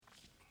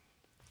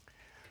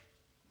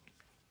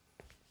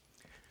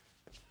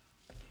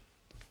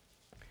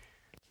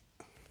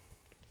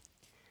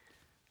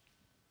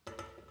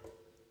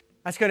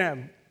That's going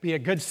to be a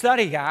good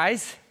study,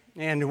 guys.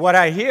 And what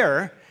I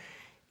hear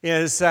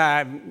is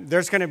they're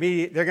going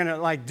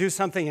to do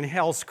something in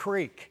Hell's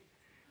Creek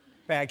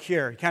back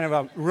here, kind of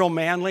a real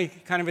manly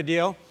kind of a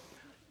deal.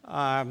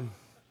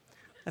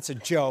 That's a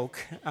joke.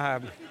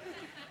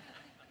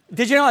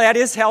 Did you know that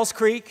is Hell's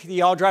Creek?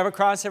 You all drive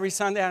across every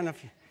Sunday. I don't know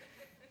if you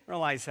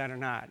realize that or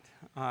not.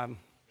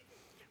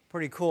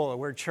 Pretty cool.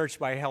 We're church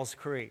by Hell's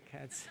Creek.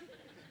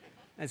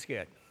 That's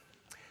good.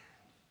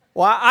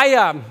 Well,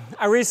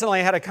 I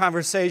recently had a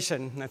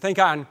conversation, I think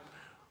on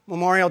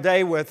Memorial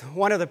Day, with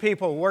one of the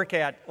people who work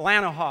at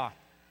Lanahaw.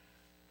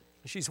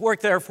 She's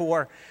worked there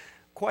for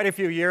quite a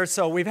few years,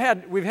 so we've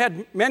had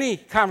many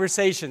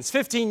conversations,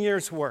 15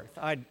 years worth,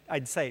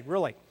 I'd say,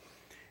 really.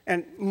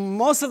 And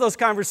most of those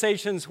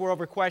conversations were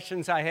over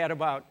questions I had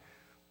about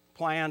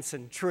plants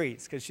and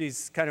trees, because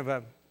she's kind of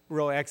a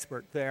real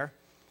expert there.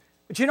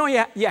 But you know,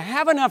 you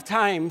have enough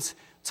times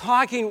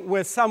talking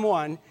with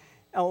someone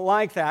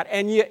like that,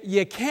 and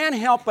you can't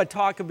help but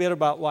talk a bit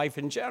about life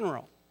in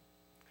general.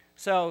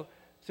 So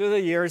through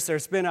the years,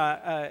 there's been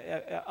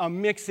a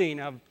mixing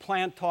of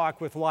plant talk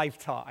with life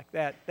talk,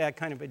 that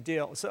kind of a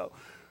deal. So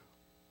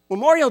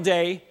Memorial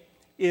Day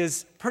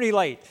is pretty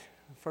late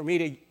for me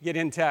to get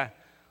into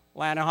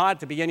Lanahaw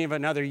at the beginning of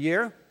another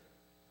year.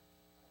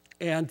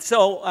 And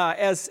so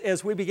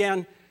as we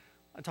began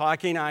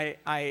talking, I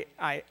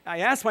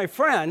asked my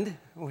friend,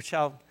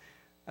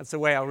 that's the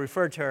way I'll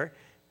refer to her,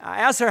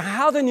 I asked her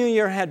how the new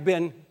year had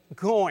been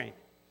going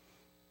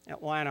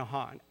at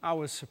Lanahaw. I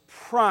was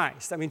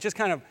surprised. I mean, just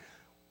kind of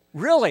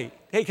really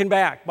taken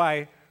back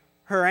by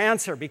her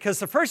answer, because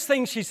the first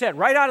thing she said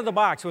right out of the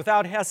box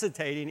without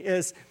hesitating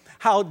is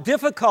how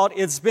difficult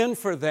it's been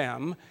for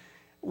them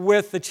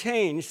with the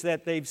change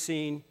that they've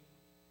seen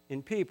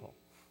in people.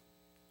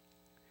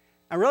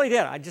 I really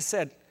did. I just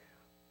said,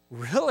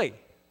 really?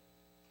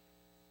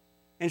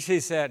 And she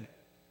said,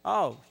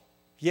 oh,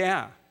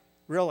 yeah,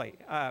 really.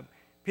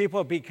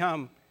 People have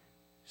become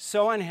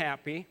so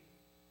unhappy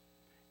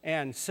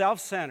and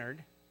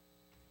self-centered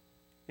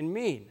and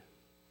mean.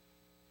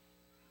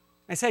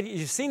 I said,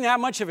 you've seen that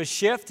much of a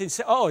shift? He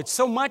said, oh, it's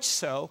so much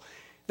so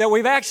that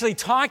we've actually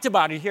talked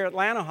about it here at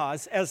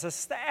Lanahaw as a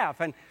staff.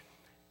 And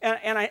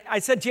I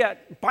said, yeah,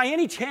 by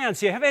any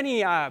chance, do you have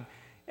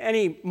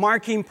any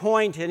marking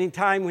point, any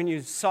time when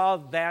you saw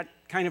that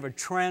kind of a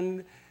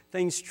trend,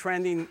 things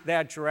trending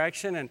that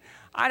direction? And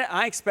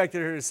I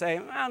expected her to say,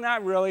 well,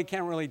 not really,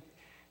 can't really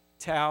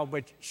tell,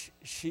 but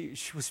she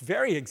was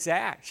very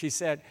exact. She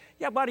said,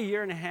 yeah, about a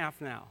year and a half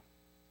now,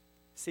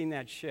 seen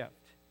that shift.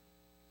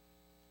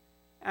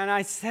 And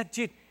I said,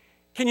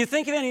 can you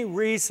think of any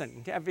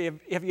reason? Have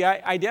you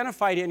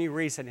identified any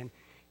reason?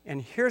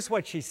 And here's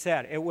what she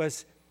said. It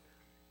was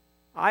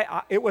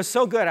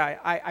so good,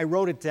 I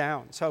wrote it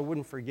down so I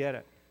wouldn't forget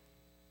it.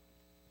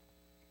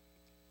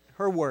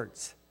 Her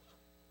words.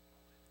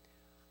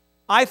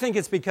 I think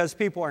it's because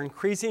people are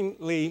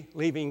increasingly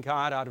leaving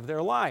God out of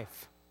their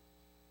life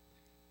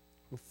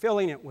and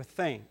filling it with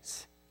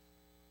things.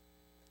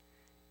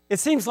 It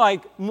seems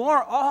like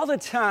more all the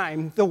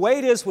time, the way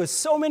it is with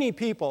so many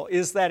people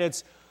is that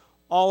it's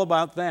all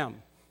about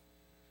them,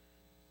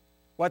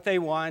 what they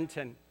want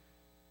and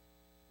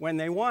when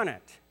they want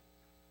it.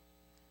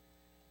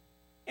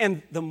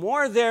 And the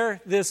more they're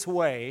this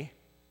way,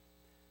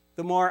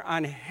 the more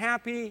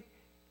unhappy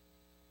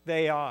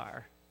they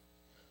are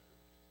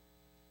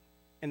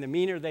and the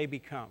meaner they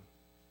become.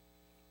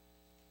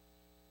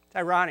 It's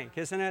ironic,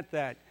 isn't it,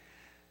 that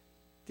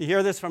to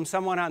hear this from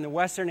someone on the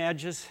western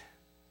edge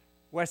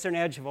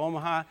of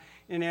Omaha,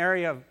 in an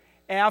area of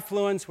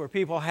affluence where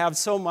people have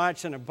so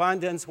much and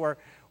abundance, where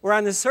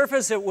on the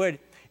surface it would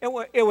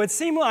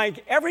seem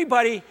like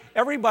everybody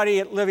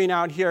living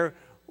out here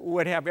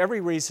would have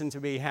every reason to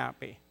be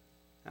happy.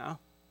 No?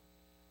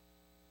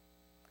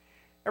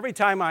 Every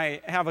time I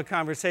have a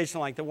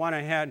conversation like the one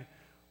I had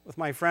with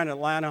my friend at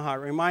Lanahaw, it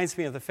reminds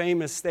me of the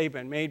famous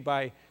statement made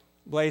by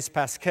Blaise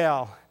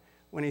Pascal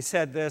when he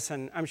said this,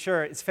 and I'm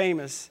sure it's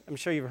famous. I'm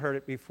sure you've heard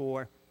it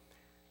before.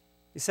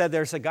 He said,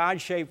 there's a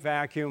God-shaped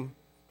vacuum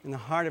in the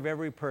heart of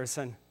every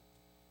person,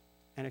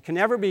 and it can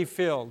never be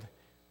filled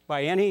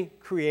by any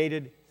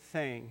created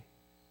thing.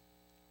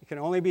 It can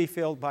only be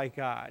filled by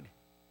God,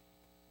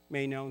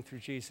 made known through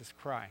Jesus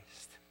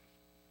Christ.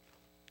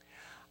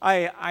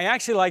 I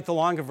actually like the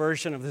longer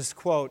version of this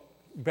quote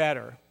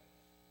better.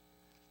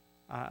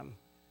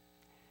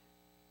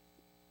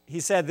 He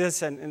said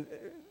this, and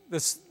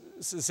this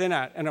is in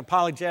an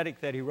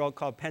apologetic that he wrote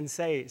called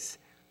Pensees.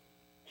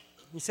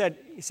 He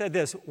said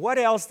this, what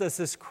else does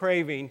this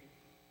craving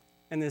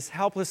and this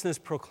helplessness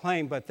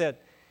proclaim but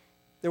that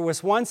there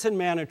was once in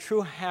man a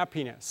true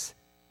happiness,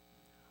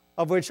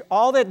 of which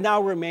all that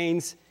now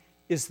remains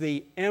is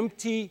the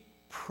empty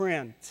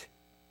print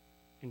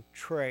and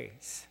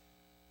trace.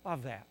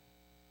 Love that.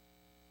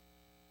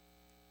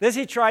 This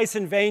he tries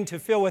in vain to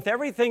fill with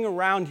everything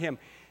around him,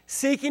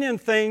 seeking in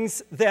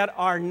things that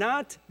are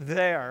not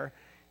there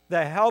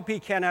the help he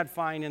cannot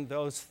find in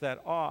those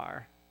that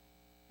are,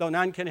 though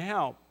none can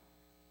help.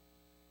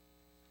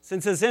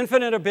 since this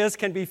infinite abyss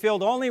can be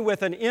filled only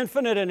with an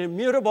infinite and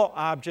immutable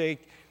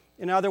object,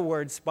 in other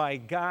words, by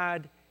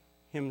God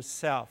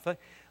himself.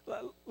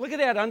 Look at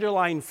that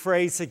underlying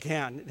phrase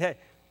again. That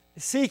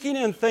seeking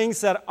in things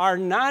that are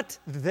not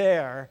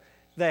there,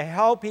 the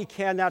help he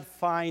cannot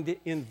find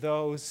in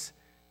those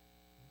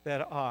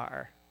that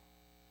are.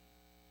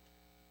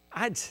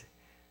 That's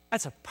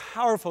a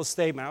powerful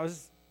statement. I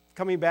was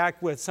coming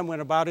back with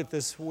someone about it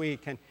this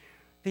week, and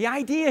the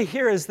idea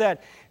here is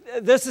that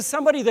this is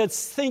somebody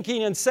that's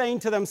thinking and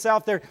saying to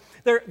themselves,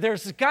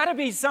 there's got to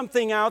be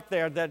something out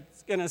there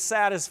that's going to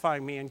satisfy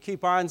me and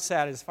keep on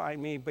satisfying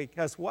me,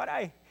 because what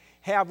I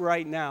have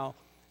right now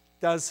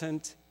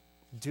doesn't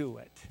do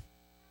it.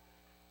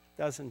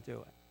 Doesn't do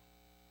it.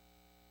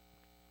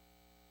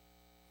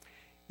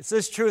 It's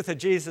this truth that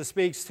Jesus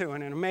speaks to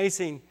in an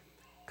amazing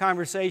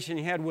conversation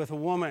he had with a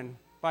woman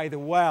by the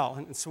well.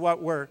 And it's what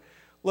we're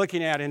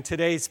looking at in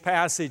today's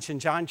passage in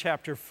John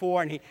chapter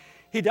 4. And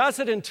he does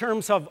it in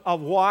terms of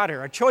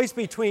water, a choice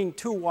between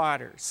two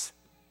waters.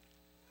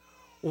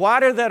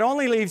 Water that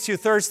only leaves you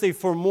thirsty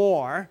for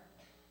more,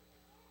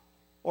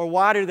 or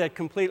water that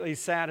completely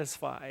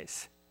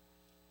satisfies.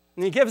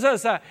 And he gives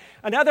us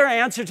another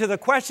answer to the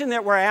question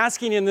that we're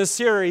asking in this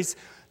series,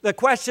 the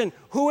question,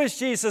 who is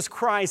Jesus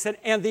Christ?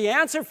 And the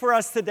answer for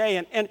us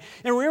today, and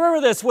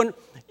remember this, when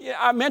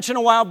I mentioned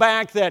a while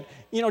back that,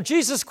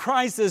 Jesus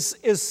Christ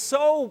is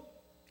so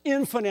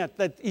infinite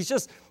that he's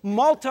just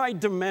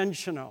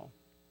multi-dimensional.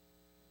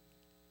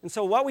 And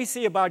so what we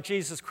see about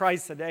Jesus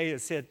Christ today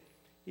is that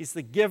he's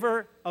the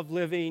giver of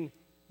living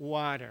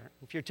water.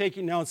 If you're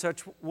taking notes,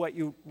 that's what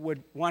you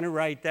would want to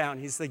write down.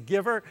 He's the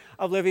giver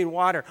of living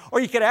water.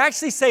 Or you could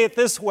actually say it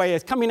this way,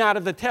 it's coming out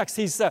of the text.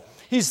 He's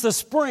the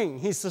spring.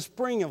 He's the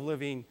spring of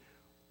living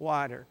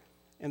water.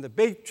 And the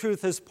big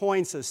truth this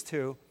points us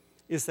to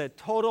is that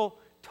total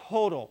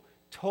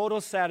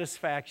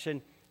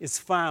satisfaction is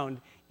found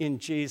in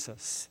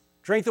Jesus.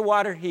 Drink the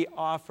water he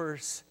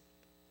offers,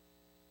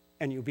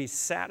 and you'll be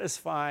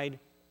satisfied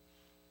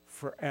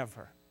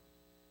forever.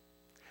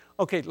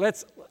 Okay,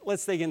 let's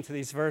dig into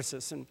these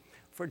verses, and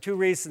for two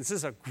reasons. This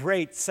is a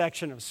great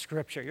section of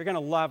Scripture. You're going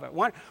to love it.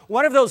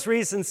 One of those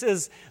reasons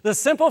is the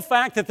simple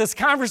fact that this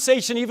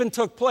conversation even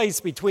took place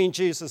between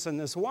Jesus and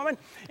this woman,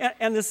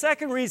 and the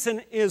second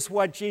reason is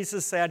what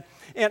Jesus said,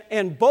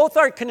 and both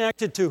are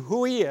connected to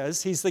who he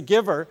is. He's the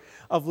giver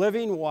of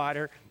living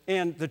water,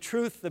 and the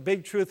truth, the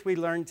big truth we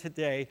learned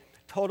today,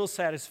 total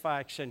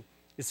satisfaction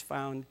is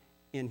found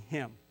in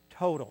him.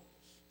 Total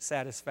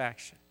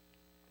satisfaction.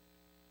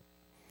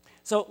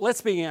 So let's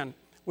begin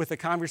with the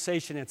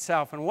conversation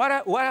itself. And what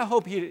I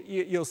hope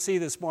you'll see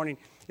this morning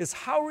is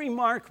how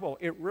remarkable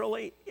it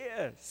really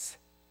is.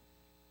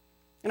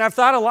 And I've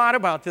thought a lot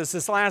about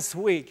this last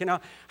week.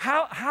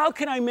 How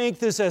can I make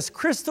this as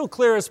crystal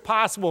clear as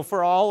possible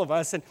for all of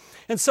us?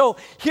 And so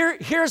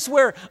here's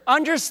where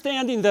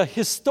understanding the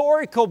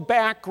historical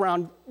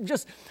background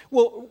just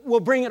will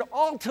bring it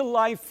all to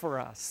life for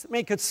us.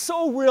 Make it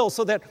so real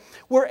so that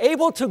we're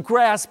able to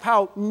grasp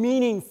how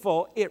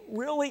meaningful it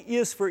really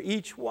is for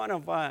each one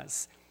of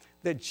us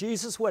that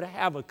Jesus would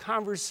have a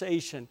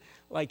conversation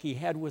like he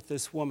had with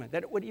this woman,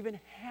 that it would even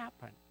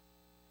happen.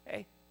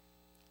 Okay?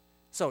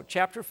 So,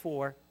 chapter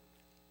 4,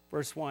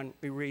 verse 1,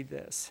 we read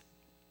this.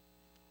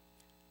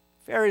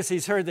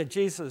 Pharisees heard that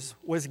Jesus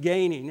was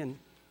gaining and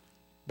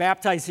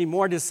baptizing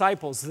more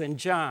disciples than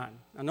John.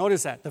 Now,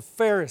 notice that. The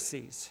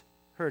Pharisees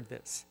heard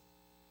this.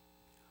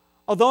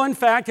 Although, in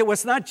fact, it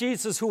was not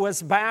Jesus who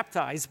was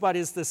baptized, but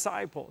his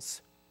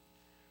disciples.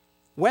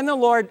 When the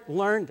Lord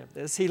learned of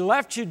this, he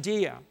left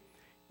Judea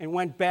and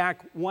went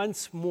back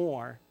once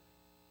more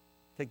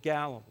to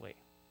Galilee.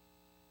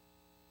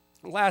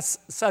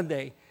 Last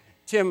Sunday,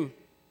 Tim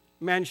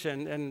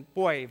mentioned, and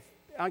boy,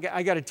 I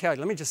got to tell you,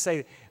 let me just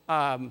say,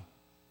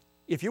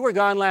 if you were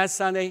gone last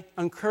Sunday,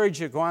 I encourage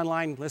you to go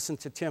online and listen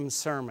to Tim's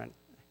sermon.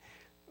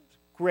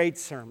 Great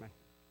sermon,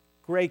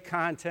 great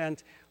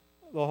content,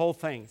 the whole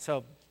thing.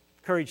 So,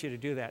 encourage you to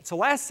do that. So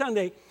last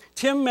Sunday,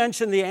 Tim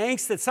mentioned the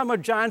angst that some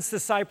of John's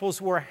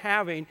disciples were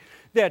having,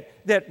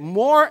 that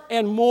more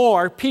and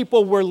more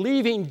people were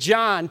leaving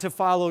John to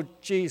follow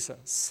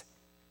Jesus.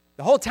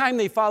 The whole time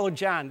they followed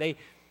John, they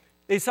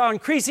saw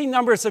increasing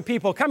numbers of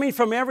people coming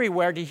from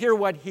everywhere to hear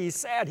what he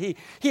said. He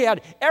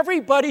had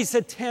everybody's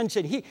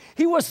attention.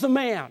 He was the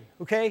man,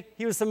 okay?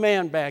 He was the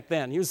man back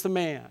then. He was the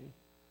man.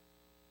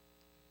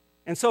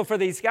 And so for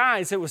these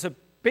guys, it was a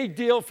big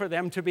deal for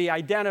them to be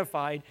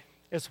identified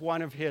as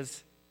one of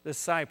his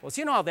disciples.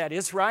 You know how that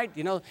is, right?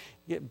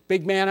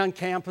 Big man on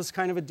campus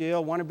kind of a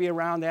deal, want to be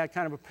around that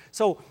kind of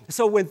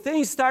So when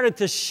things started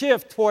to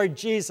shift toward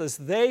Jesus,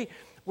 they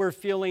were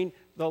feeling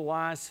the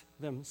loss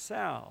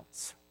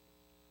themselves.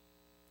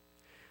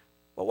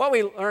 But what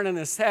we learn in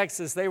this text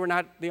is they were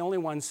not the only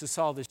ones who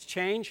saw this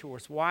change, who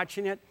was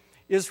watching it.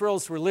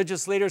 Israel's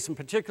religious leaders, in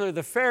particular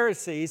the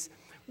Pharisees,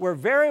 were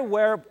very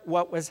aware of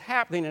what was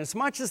happening. And as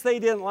much as they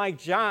didn't like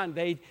John,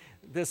 they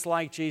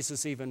disliked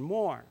Jesus even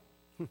more.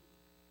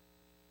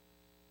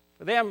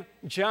 For them,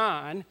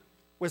 John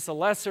was the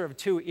lesser of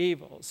two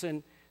evils.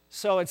 And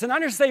So it's an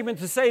understatement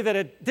to say that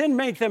it didn't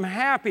make them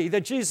happy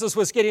that Jesus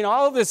was getting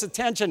all of this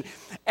attention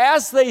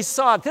as they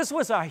saw it. This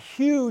was a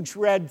huge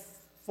red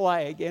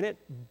flag, and it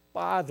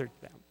bothered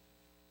them.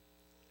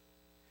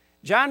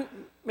 John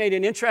made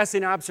an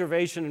interesting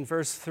observation in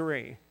verse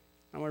 3.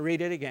 I'm going to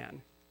read it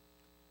again.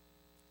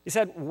 He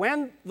said,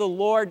 when the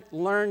Lord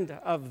learned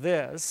of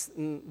this,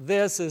 and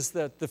this is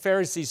that the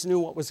Pharisees knew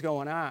what was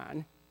going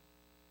on,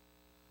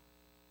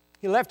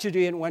 he left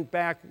Judea and went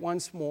back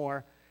once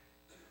more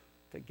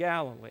to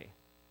Galilee.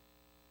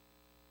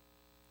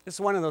 This is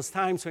one of those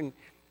times when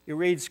you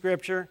read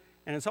Scripture,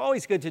 and it's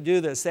always good to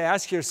do this, to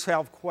ask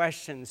yourself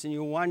questions, and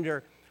you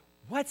wonder,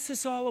 what's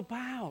this all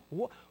about?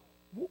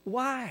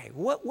 Why?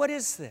 What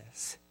is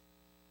this?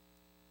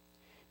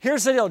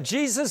 Here's the deal.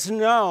 Jesus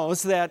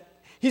knows that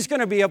he's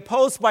going to be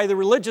opposed by the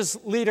religious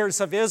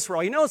leaders of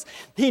Israel.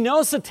 He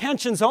knows the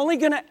tension's only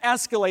going to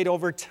escalate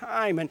over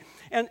time.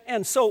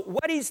 And so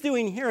what he's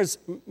doing here is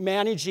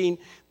managing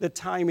the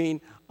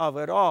timing of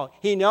it all.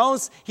 He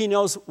knows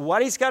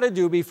what he's got to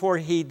do before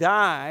he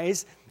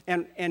dies,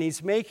 and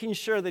he's making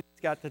sure that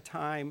he's got the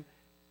time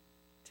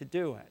to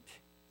do it.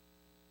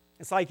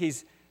 It's like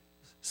he's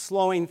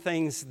slowing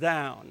things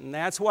down. And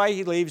that's why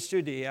he leaves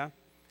Judea,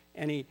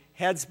 and he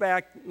heads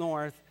back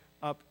north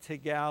up to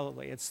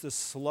Galilee. It's to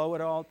slow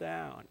it all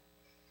down.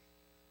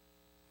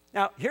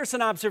 Now, here's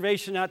an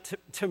observation not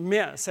to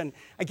miss. And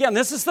again,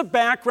 this is the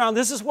background.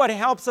 This is what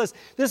helps us.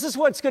 This is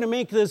what's going to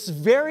make this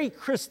very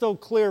crystal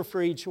clear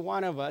for each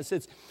one of us.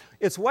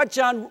 It's what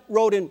John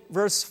wrote in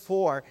verse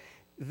 4.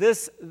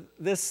 This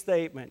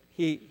statement.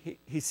 He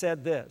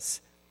said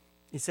this.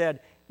 He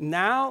said,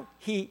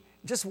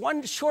 just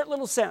one short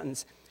little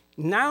sentence.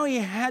 Now he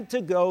had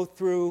to go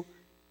through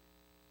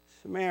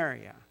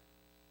Samaria.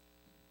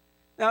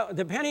 Now,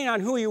 depending on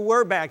who you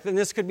were back then,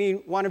 this could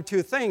mean one of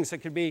two things.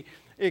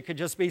 It could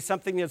just be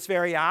something that's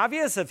very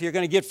obvious. If you're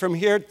going to get from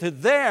here to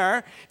there,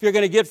 if you're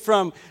going to get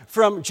from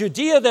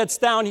Judea that's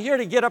down here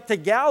to get up to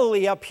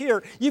Galilee up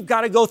here, you've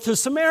got to go through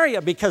Samaria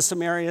because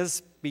Samaria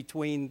is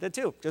between the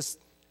two.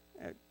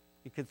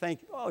 You could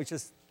think, it's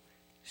just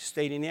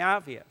stating the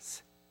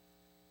obvious.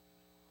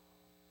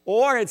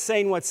 Or it's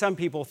saying what some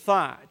people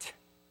thought.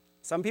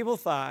 Some people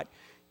thought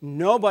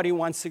nobody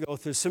wants to go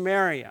through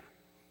Samaria.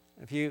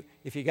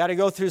 If you got to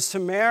go through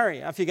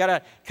Samaria, if you got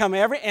to come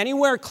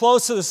anywhere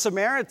close to the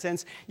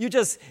Samaritans, you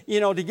just,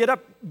 to get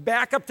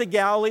back up to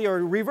Galilee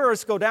or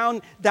reverse, go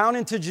down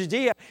into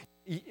Judea.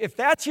 If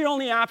that's your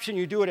only option,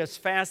 you do it as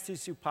fast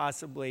as you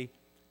possibly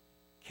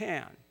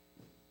can.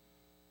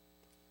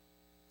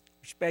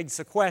 Which begs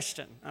the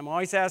question. I'm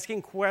always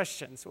asking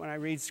questions when I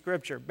read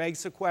Scripture.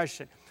 Begs the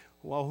question,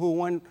 well, who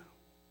wouldn't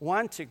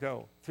want to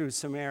go through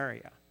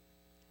Samaria?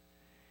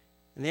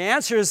 And the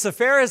answer is the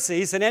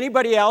Pharisees and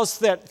anybody else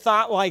that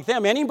thought like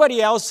them,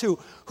 anybody else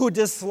who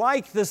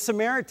disliked the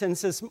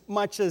Samaritans as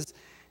much as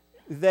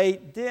they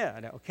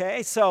did,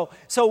 okay? So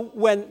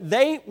when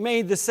they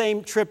made the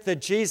same trip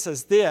that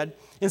Jesus did,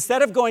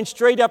 instead of going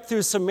straight up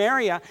through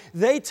Samaria,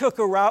 they took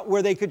a route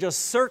where they could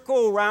just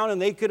circle around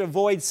and they could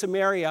avoid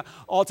Samaria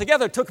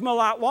altogether. It took them a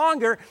lot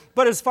longer,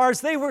 but as far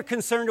as they were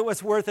concerned, it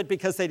was worth it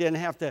because they didn't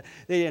have to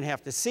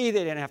see,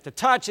 they didn't have to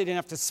touch, they didn't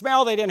have to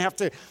smell, they didn't have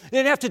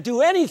to do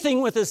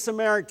anything with the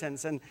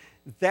Samaritans. And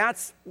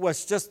that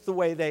was just the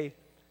way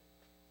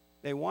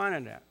they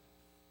wanted it.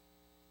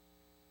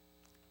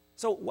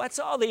 So what's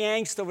all the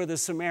angst over the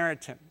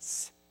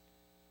Samaritans?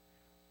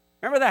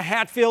 Remember the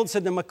Hatfields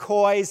and the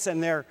McCoys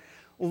and their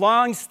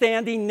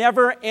long-standing,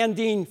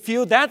 never-ending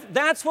feud?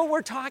 That's what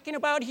we're talking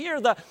about here.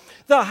 The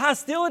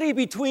hostility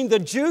between the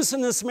Jews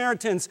and the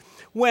Samaritans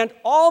went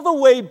all the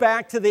way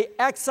back to the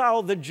exile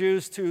of the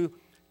Jews to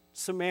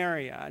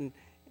Samaria. And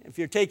if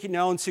you're taking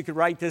notes, you could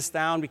write this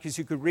down because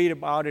you could read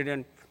about it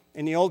in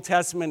the Old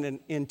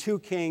Testament in 2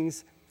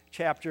 Kings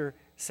chapter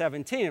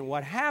 17. And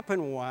what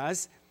happened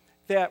was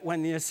that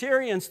when the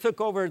Assyrians took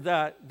over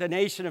the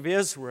nation of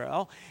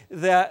Israel,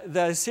 the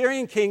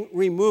Assyrian king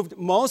removed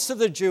most of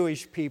the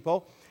Jewish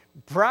people,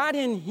 brought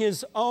in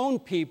his own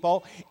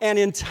people, and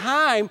in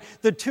time,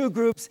 the two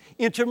groups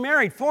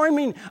intermarried,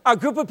 forming a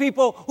group of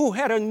people who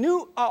had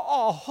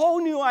a whole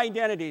new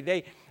identity.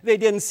 They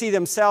didn't see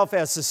themselves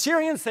as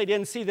Assyrians. They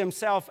didn't see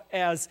themselves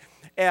as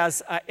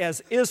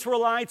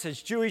Israelites, as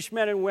Jewish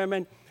men and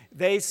women.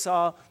 They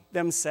saw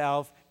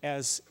themselves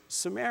as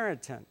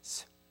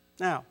Samaritans.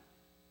 Now,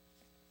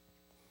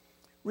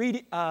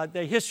 read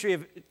the history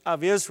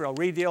of Israel.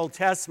 Read the Old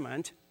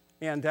Testament.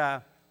 And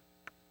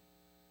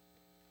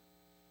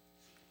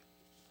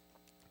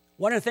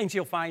one of the things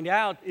you'll find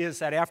out is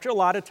that after a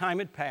lot of time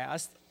had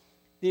passed,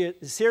 the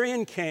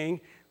Assyrian king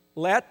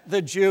let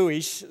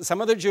some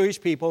of the Jewish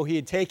people he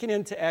had taken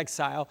into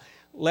exile,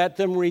 let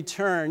them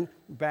return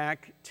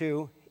back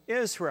to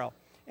Israel.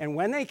 And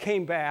when they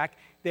came back,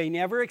 they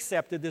never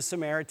accepted the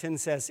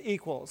Samaritans as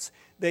equals.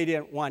 They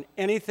didn't want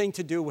anything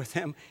to do with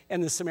them,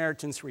 and the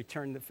Samaritans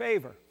returned the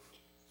favor.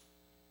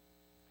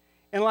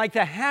 And like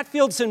the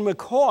Hatfields and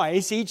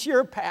McCoys, each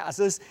year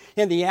passes,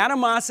 and the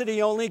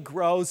animosity only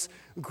grows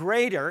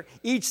greater,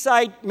 each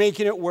side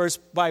making it worse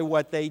by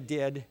what they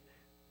did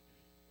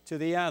to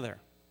the other.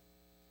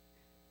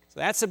 So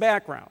that's the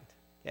background,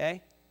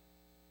 okay?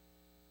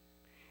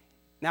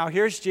 Now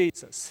here's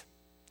Jesus.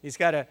 He's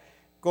got to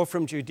go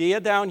from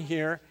Judea down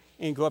here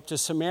and go up to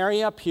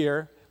Samaria up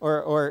here,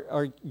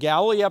 or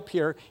Galilee up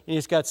here, and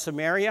he's got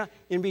Samaria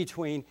in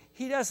between.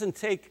 He doesn't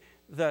take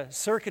the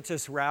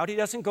circuitous route. He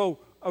doesn't go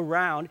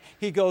around.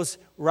 He goes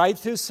right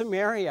through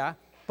Samaria,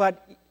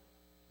 but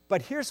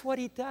here's what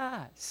he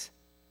does.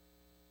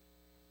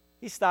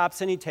 He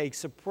stops and he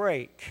takes a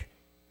break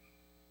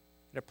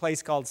at a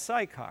place called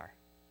Sychar.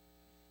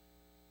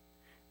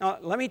 Now,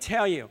 let me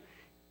tell you,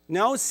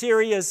 no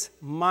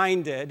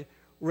serious-minded,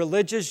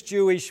 religious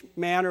Jewish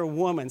man or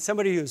woman,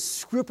 somebody who's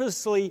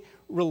scrupulously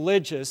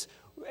religious,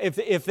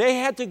 if they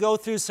had to go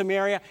through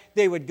Samaria,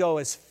 they would go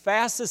as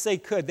fast as they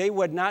could. They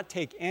would not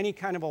take any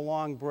kind of a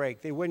long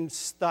break. They wouldn't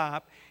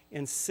stop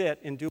and sit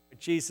and do what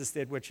Jesus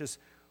did, which is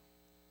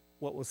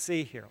what we'll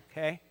see here,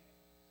 okay?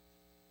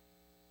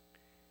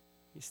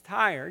 He's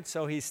tired,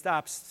 so he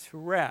stops to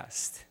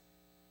rest.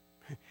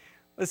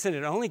 Listen,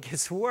 it only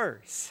gets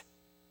worse.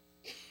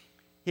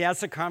 He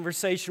has a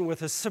conversation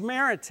with a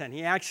Samaritan.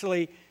 He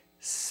actually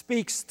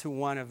speaks to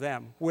one of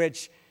them,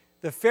 which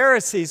the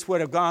Pharisees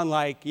would have gone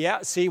like, yeah,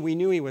 see, we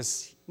knew he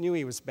was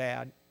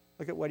bad.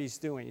 Look at what he's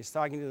doing. He's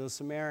talking to those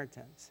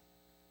Samaritans.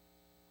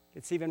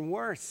 It's even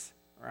worse,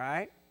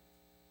 right?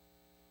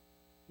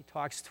 He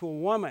talks to a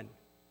woman.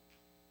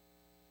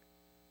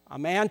 A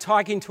man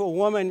talking to a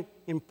woman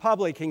in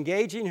public,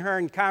 engaging her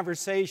in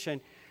conversation,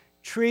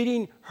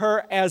 treating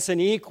her as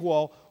an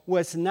equal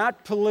was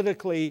not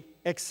politically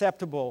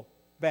acceptable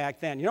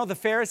back then. You know, the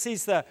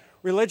Pharisees, the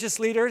religious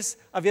leaders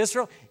of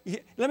Israel,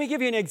 let me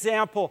give you an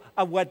example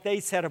of what they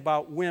said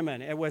about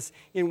women. It was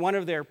in one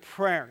of their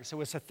prayers. It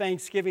was a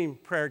thanksgiving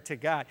prayer to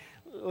God.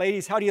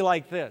 Ladies, how do you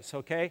like this,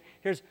 okay?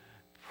 Here's,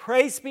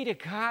 praise be to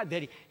God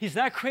that He's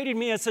not created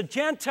me as a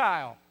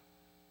Gentile.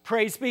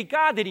 Praise be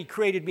God that He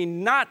created me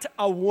not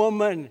a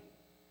woman.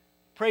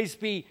 Praise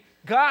be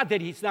God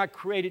that He's not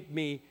created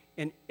me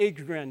an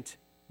ignorant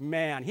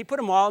man. He put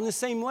them all on the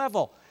same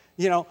level.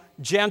 You know,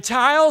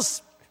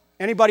 Gentiles,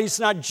 anybody who's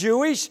not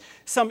Jewish,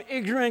 some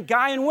ignorant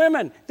guy and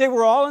women. They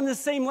were all in the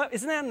same level.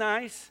 Isn't that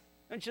nice?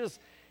 Doesn't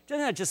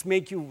that just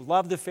make you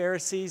love the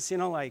Pharisees? You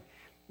know, like,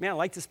 man, I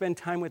like to spend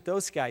time with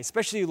those guys,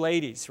 especially you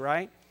ladies,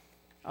 right?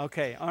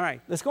 Okay, all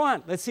right, let's go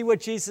on. Let's see what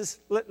Jesus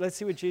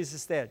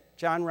did.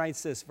 John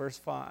writes this, verse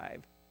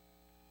 5.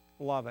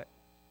 Love it.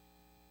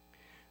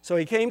 So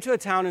he came to a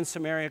town in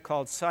Samaria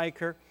called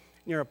Sychar,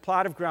 near a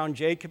plot of ground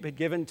Jacob had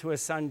given to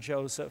his son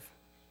Joseph.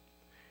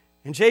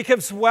 And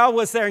Jacob's well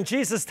was there, and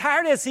Jesus,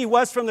 tired as he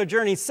was from the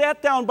journey,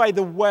 sat down by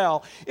the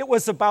well. It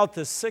was about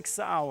the 6th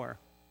hour.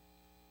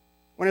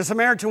 When a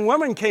Samaritan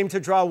woman came to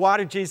draw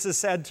water, Jesus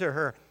said to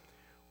her,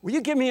 "Will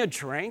you give me a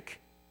drink?"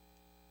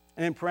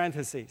 And in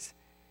parentheses,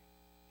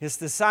 his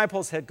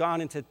disciples had gone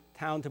into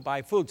town to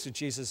buy food, so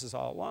Jesus is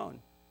all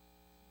alone.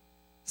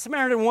 The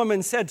Samaritan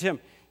woman said to him,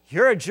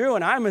 "You're a Jew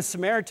and I'm a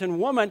Samaritan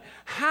woman.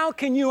 How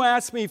can you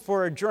ask me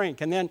for a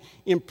drink?" And then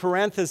in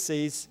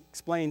parentheses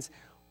explains,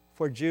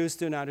 "For Jews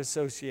do not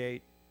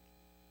associate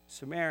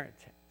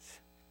Samaritans."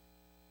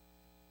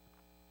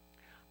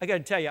 I got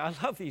to tell you, I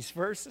love these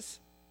verses.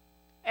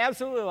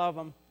 Absolutely love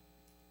them.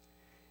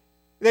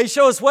 They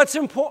show us what's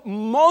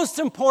most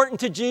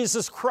important to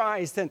Jesus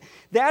Christ, and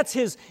that's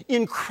His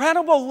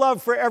incredible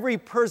love for every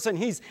person.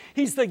 He's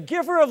the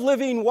giver of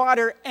living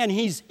water, and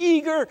He's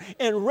eager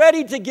and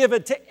ready to give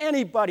it to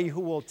anybody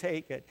who will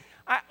take it.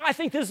 I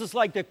think this is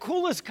like the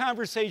coolest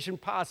conversation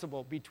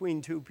possible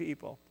between two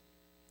people.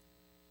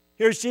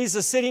 Here's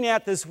Jesus sitting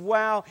at this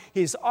well.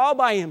 He's all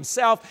by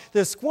himself.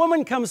 This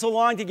woman comes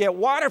along to get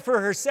water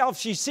for herself.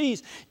 She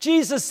sees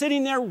Jesus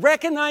sitting there,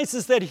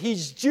 recognizes that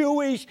he's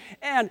Jewish,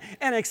 and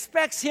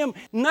expects him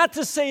not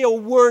to say a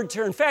word to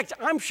her. In fact,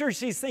 I'm sure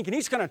she's thinking,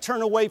 he's going to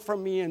turn away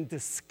from me in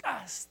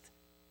disgust.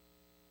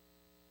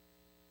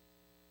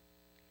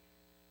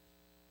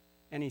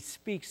 And he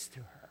speaks to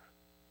her.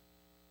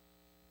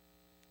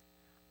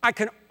 I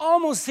can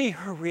almost see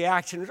her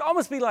reaction. It would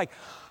almost be like,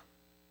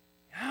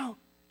 "Oh."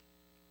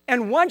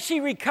 And once she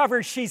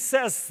recovers, she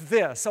says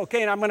this,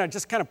 okay, and I'm going to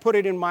just kind of put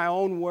it in my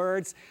own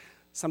words.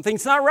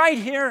 Something's not right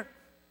here.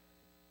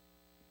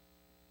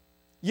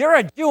 You're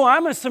a Jew,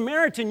 I'm a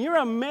Samaritan, you're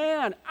a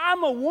man,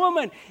 I'm a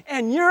woman,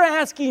 and you're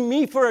asking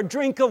me for a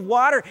drink of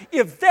water.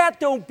 If that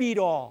don't beat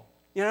all,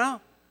 you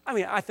know? I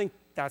mean, I think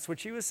that's what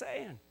she was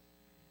saying.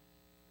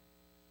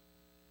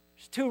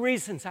 There's two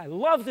reasons I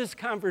love this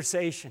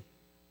conversation.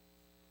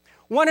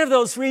 One of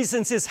those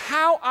reasons is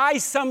how I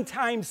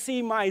sometimes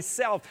see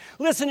myself.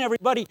 Listen,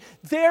 everybody,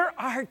 there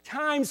are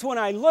times when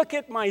I look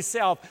at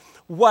myself,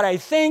 what I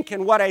think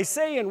and what I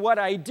say and what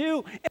I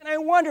do, and I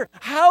wonder,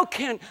 how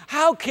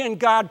can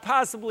God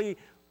possibly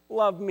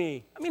love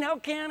me? I mean, how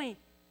can He?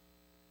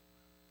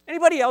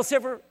 Anybody else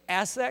ever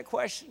ask that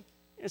question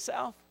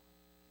yourself?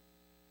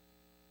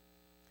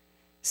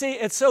 See,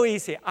 it's so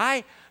easy.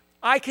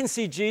 I can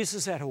see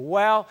Jesus at a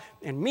well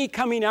and me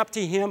coming up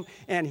to Him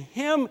and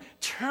Him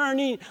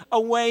turning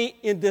away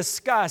in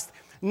disgust.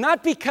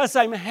 Not because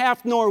I'm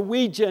half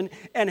Norwegian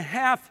and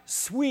half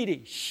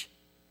Swedish.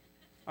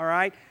 All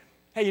right?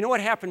 Hey, you know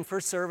what happened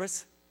first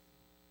service?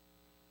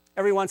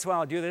 Every once in a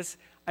while I'll do this.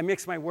 I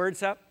mix my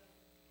words up.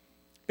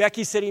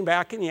 Becky's sitting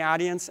back in the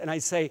audience, and I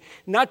say,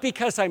 not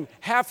because I'm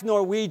half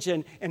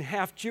Norwegian and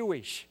half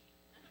Jewish.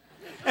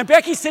 And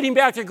Becky's sitting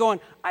back there going,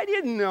 I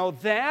didn't know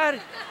that.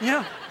 You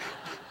know,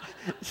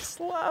 I just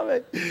love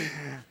it.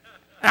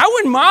 I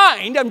wouldn't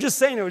mind. I'm just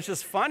saying it was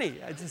just funny.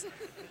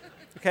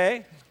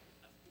 Okay?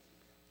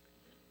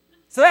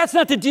 So that's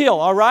not the deal,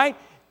 all right?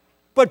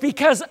 But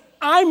because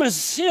I'm a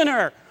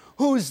sinner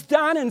who's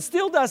done and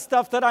still does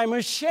stuff that I'm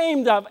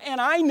ashamed of, and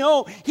I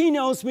know he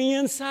knows me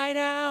inside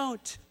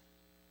out.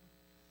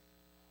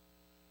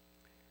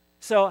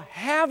 So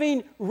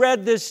having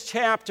read this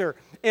chapter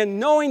and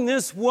knowing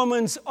this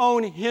woman's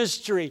own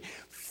history,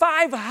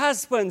 5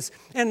 husbands,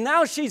 and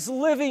now she's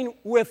living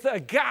with a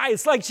guy.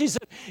 It's like she's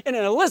an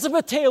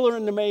Elizabeth Taylor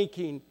in the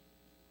making.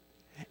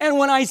 And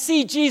when I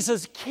see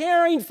Jesus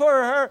caring for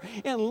her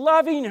and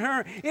loving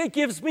her, it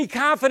gives me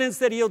confidence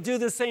that he'll do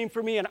the same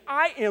for me. And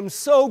I am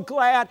so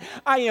glad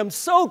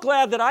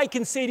that I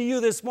can say to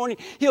you this morning,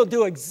 he'll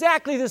do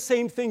exactly the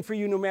same thing for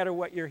you no matter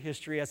what your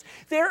history is.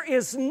 There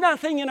is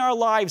nothing in our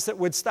lives that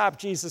would stop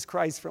Jesus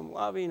Christ from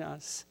loving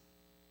us.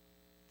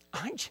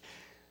 I'll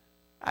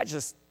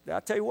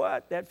tell you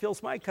what, that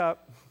fills my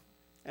cup.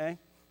 Okay?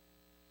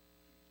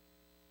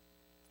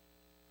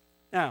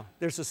 Now,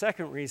 there's a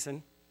second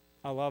reason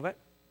I love it.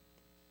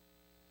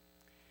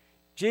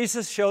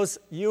 Jesus shows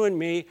you and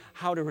me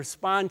how to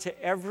respond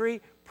to every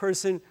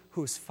person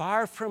who's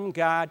far from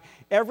God,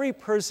 every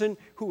person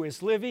who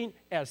is living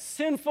as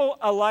sinful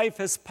a life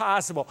as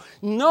possible.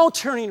 No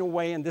turning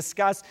away in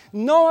disgust,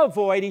 no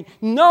avoiding,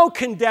 no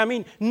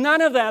condemning,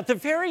 none of that. The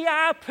very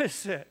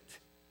opposite.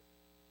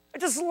 I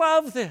just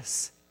love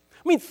this.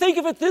 I mean, think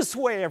of it this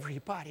way,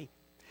 everybody.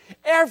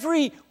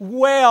 Every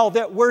well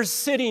that we're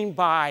sitting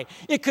by,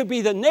 it could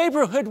be the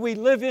neighborhood we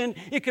live in,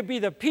 it could be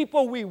the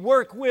people we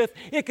work with,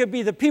 it could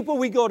be the people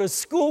we go to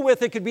school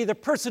with, it could be the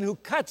person who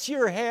cuts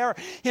your hair,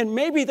 and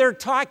maybe they're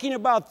talking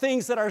about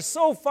things that are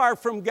so far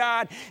from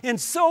God and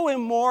so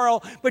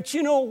immoral, but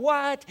you know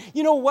what?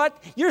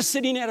 You're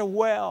sitting at a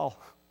well.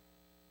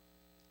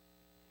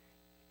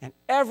 And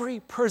every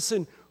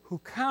person who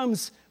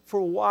comes for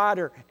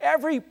water,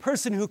 every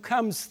person who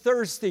comes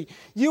thirsty,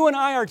 you and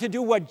I are to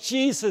do what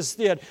Jesus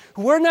did.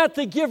 We're not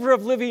the giver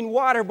of living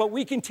water, but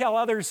we can tell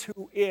others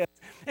who is.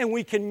 And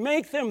we can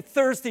make them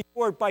thirsty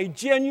for it by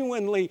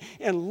genuinely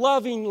and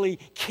lovingly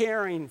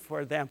caring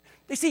for them.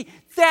 You see,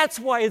 that's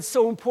why it's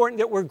so important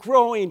that we're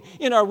growing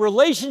in our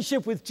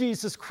relationship with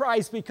Jesus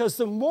Christ, because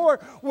the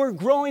more we're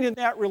growing in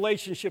that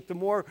relationship, the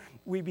more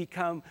we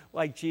become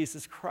like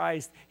Jesus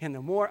Christ, and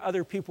the more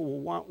other people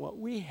will want what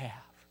we have.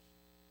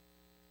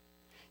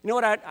 You know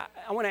what?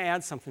 I want to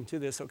add something to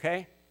this,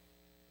 okay?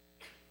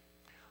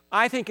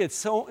 I think it's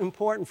so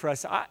important for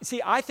us.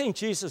 I think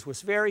Jesus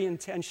was very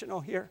intentional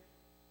here.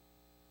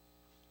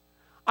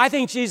 I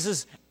think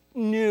Jesus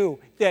knew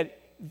that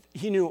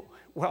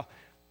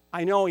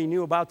I know he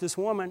knew about this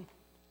woman.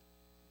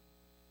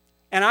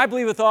 And I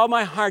believe with all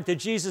my heart that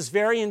Jesus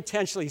very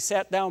intentionally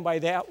sat down by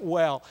that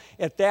well,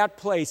 at that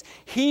place.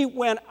 He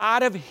went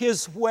out of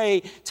his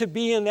way to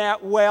be in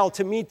that well,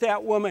 to meet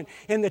that woman.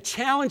 And the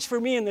challenge for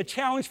me and the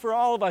challenge for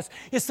all of us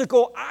is to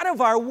go out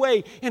of our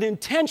way and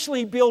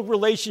intentionally build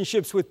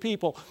relationships with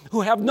people who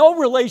have no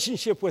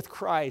relationship with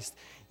Christ,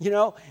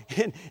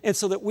 and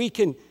so that we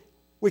can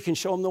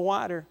show them the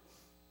water.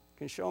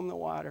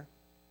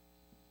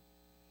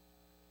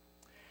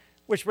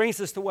 Which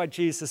brings us to what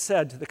Jesus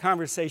said, to the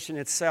conversation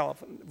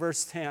itself.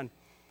 Verse 10.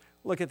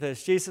 Look at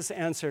this. Jesus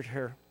answered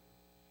her,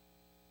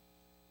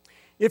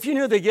 "If you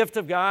knew the gift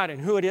of God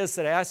and who it is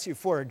that asks you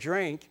for a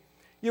drink,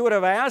 you would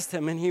have asked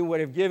him and he would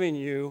have given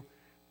you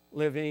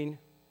living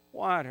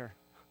water."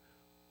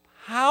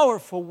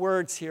 Powerful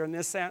words here in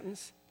this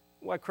sentence.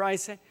 What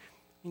Christ said.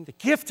 The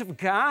gift of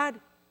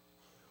God.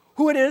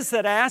 Who it is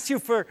that asks you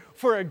for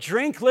a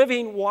drink,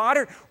 living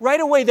water.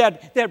 Right away,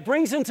 that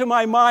brings into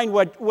my mind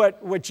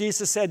what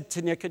Jesus said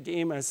to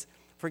Nicodemus.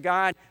 For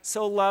God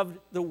so loved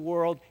the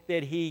world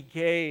that he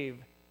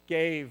gave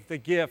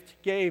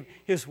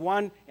his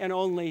one and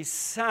only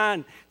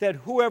Son, that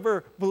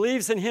whoever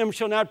believes in him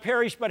shall not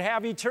perish but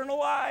have eternal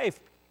life.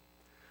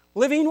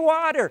 Living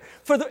water.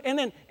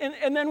 And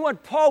then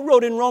what Paul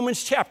wrote in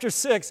Romans chapter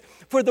 6,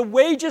 for the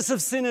wages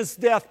of sin is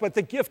death, but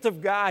the gift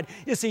of God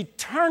is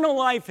eternal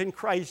life in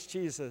Christ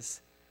Jesus,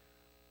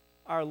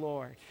 our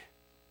Lord.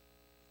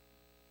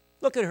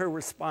 Look at her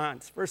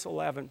response, verse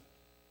 11,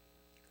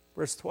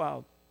 verse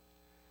 12.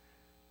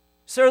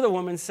 "Sir," the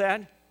woman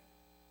said,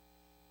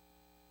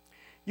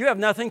 "you have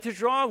nothing to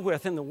draw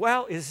with, and the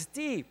well is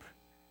deep.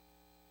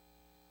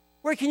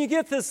 Where can you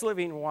get this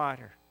living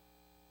water?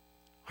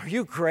 Are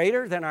you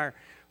greater than our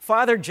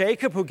father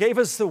Jacob, who gave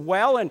us the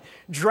well and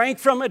drank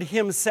from it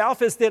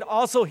himself, as did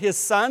also his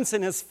sons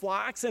and his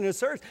flocks and his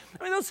herds?"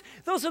 I mean,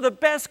 those are the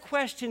best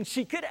questions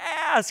she could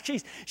ask.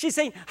 She's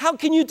saying, how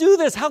can you do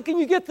this? How can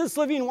you get this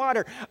living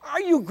water?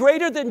 Are you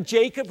greater than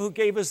Jacob, who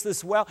gave us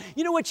this well?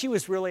 You know what she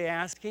was really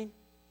asking?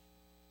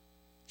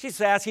 She's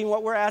asking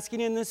what we're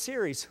asking in this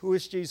series. Who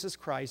is Jesus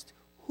Christ?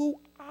 Who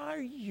are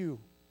you?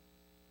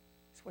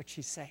 That's what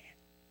she's saying.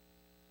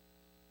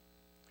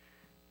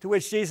 To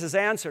which Jesus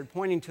answered,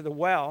 pointing to the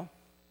well.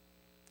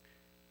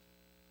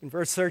 In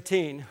verse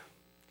 13,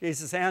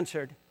 Jesus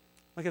answered,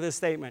 look at this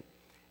statement.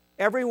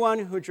 Everyone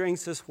who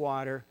drinks this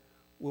water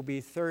will be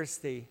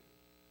thirsty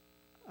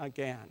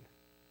again.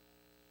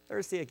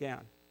 Thirsty again.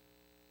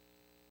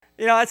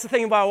 You know, that's the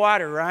thing about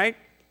water, right?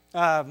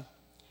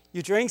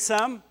 You drink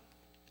some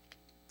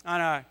on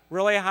a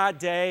really hot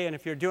day, and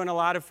if you're doing a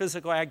lot of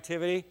physical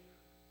activity,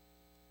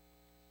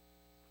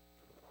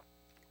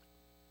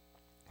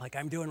 like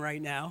I'm doing right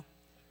now,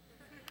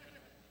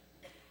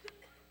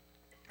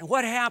 and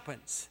what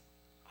happens?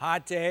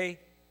 Hot day,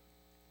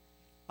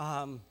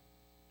 you're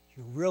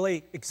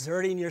really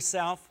exerting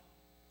yourself.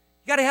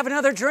 You got to have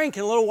another drink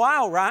in a little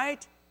while,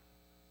 right?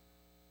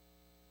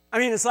 I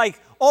mean, it's like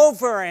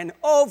over and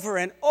over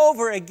and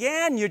over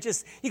again. You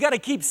got to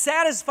keep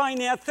satisfying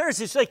that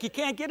thirst. It's like you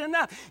can't get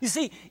enough. You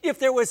see, if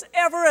there was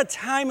ever a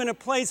time and a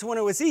place when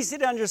it was easy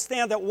to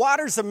understand that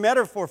water's a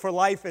metaphor for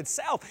life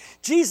itself,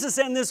 Jesus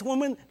and this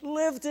woman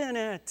lived in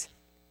it.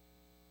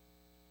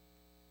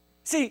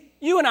 See,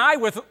 you and I,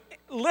 with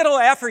little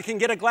effort, can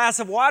get a glass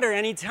of water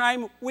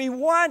anytime we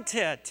want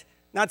it.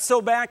 Not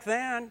so back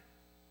then.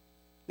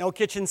 No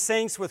kitchen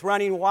sinks with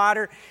running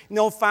water,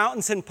 no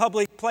fountains in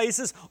public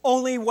places,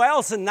 only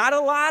wells, and not a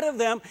lot of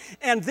them.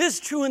 And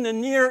this true in the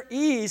Near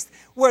East,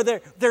 where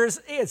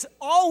it's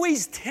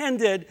always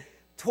tended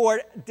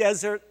toward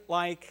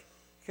desert-like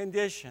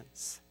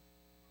conditions.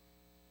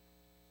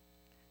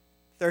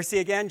 Thirsty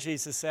again,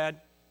 Jesus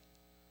said.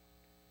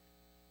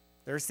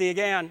 Thirsty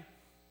again.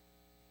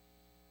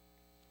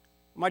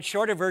 Much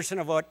shorter version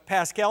of what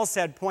Pascal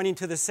said, pointing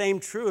to the same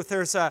truth.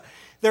 There's a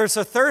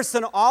thirst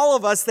in all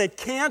of us that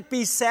can't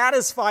be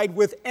satisfied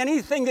with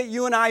anything that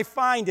you and I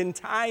find in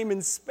time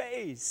and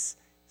space.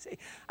 See,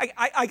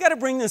 I got to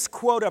bring this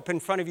quote up in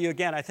front of you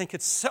again. I think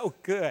it's so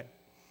good.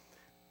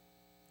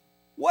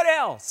 What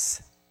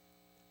else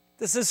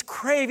does this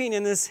craving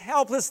and this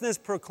helplessness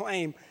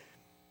proclaim?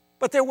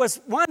 But there was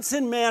once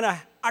in man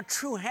a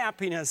true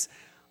happiness,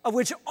 of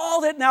which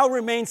all that now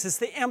remains is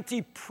the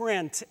empty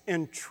print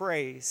and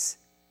trace.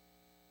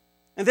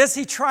 And this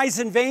he tries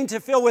in vain to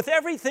fill with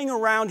everything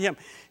around him,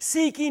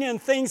 seeking in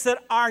things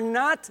that are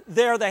not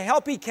there the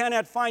help he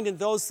cannot find in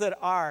those that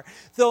are,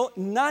 though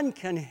none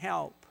can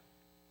help.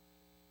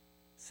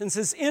 Since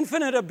this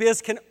infinite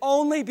abyss can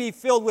only be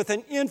filled with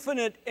an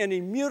infinite and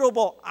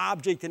immutable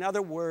object, in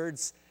other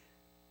words,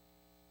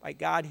 by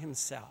God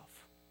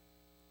himself.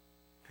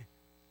 You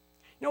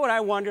know what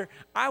I wonder?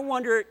 I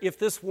wonder if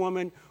this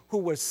woman, who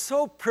was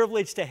so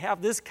privileged to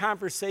have this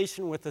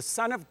conversation with the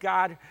Son of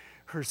God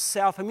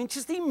herself. I mean,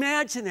 just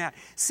imagine that.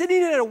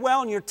 Sitting at a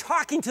well and you're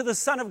talking to the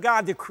Son of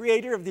God, the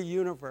creator of the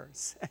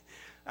universe.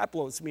 That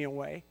blows me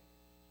away.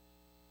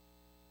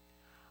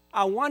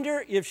 I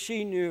wonder if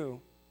she knew.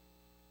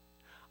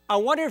 I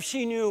wonder if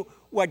she knew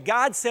what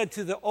God said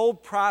to the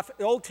Old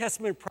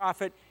Testament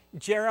prophet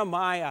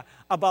Jeremiah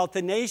about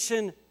the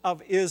nation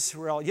of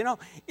Israel. You know,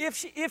 if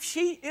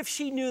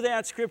she knew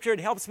that scripture, it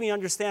helps me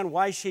understand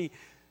why she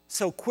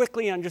so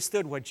quickly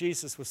understood what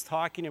Jesus was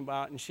talking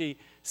about, and she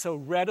so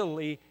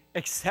readily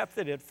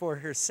accepted it for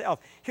herself.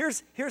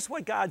 Here's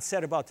what God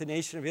said about the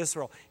nation of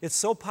Israel. It's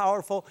so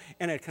powerful,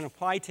 and it can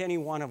apply to any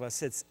one of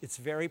us. It's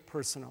very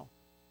personal.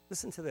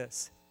 Listen to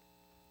this.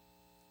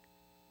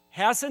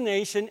 Has a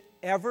nation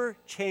ever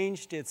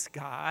changed its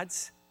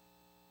gods?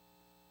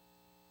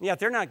 Yet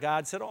they're not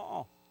gods at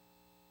all.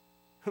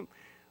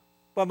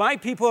 But my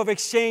people have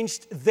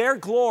exchanged their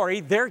glory,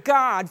 their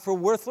God, for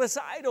worthless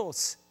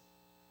idols.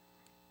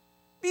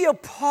 Be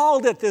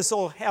appalled at this,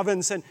 O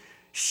heavens, and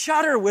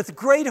shudder with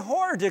great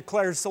horror,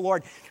 declares the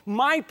Lord.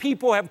 My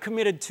people have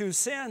committed two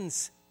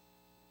sins.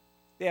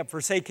 They have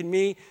forsaken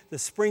me, the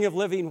spring of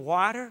living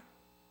water,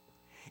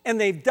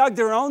 and they've dug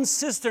their own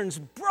cisterns,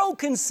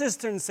 broken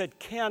cisterns that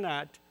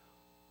cannot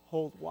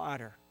hold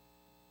water.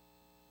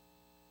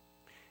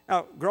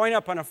 Now, growing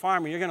up on a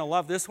farm, you're going to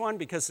love this one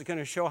because it's going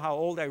to show how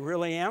old I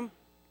really am.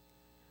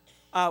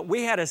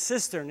 We had a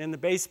cistern in the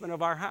basement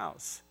of our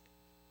house.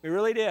 We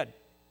really did.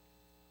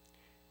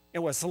 It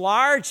was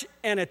large,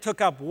 and it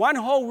took up one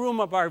whole room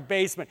of our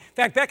basement. In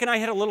fact, Beck and I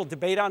had a little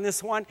debate on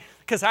this one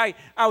because I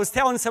was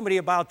telling somebody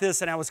about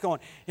this, and I was going,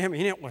 I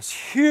mean, it was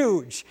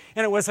huge,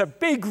 and it was a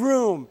big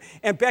room.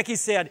 And Becky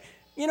said,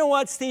 you know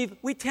what, Steve,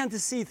 we tend to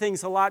see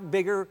things a lot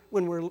bigger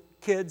when we're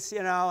kids,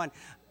 you know,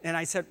 and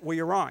I said, well,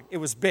 you're wrong. It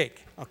was big,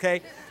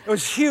 okay? It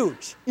was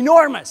huge,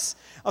 enormous,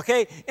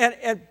 okay?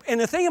 And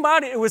the thing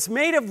about it, it was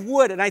made of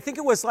wood, and I think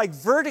it was like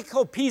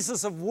vertical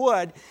pieces of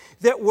wood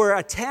that were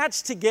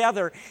attached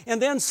together, and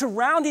then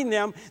surrounding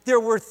them, there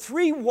were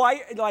three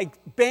white, like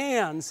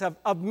bands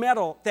of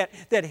metal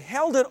that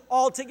held it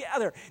all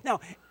together. Now,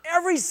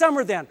 every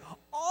summer then,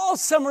 all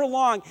summer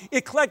long,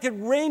 it collected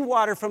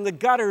rainwater from the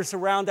gutters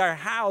around our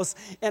house,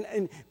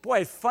 and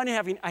boy, it's fun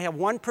I have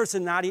one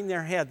person nodding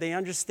their head. They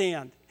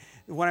understand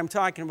what I'm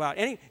talking about.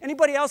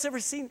 Anybody else ever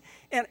seen?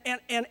 And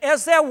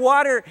as that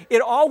water,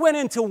 it all went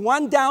into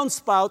one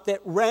downspout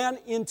that ran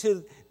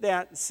into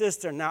that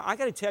cistern. Now, I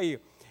got to tell you,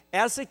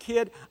 as a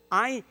kid,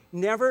 I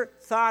never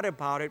thought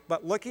about it,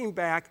 but looking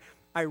back,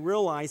 I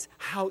realized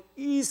how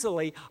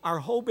easily our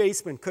whole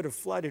basement could have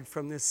flooded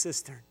from this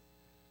cistern.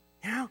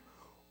 You know?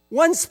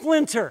 One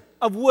splinter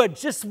of wood,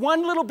 just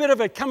one little bit of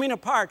it coming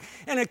apart,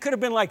 and it could have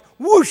been like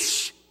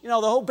whoosh, the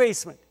whole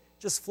basement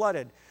just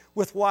flooded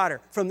with water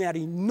from that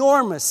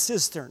enormous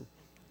cistern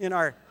in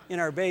our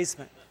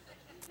basement.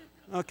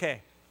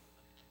 Okay.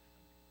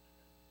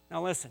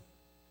 Now listen.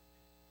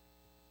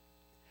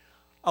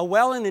 A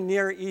well in the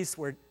Near East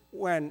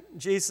when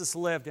Jesus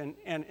lived, and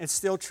it's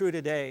still true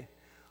today,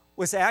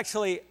 was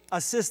actually a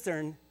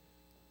cistern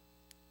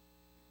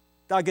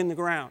dug in the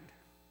ground.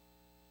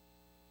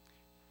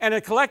 And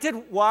it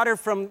collected water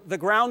from the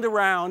ground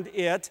around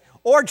it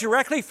or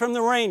directly from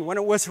the rain. When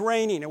it was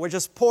raining, it would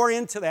just pour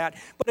into that.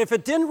 But if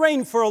it didn't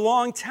rain for a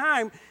long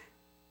time,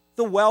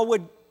 the well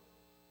would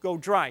go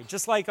dry,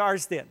 just like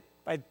ours did.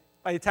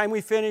 By the time we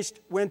finished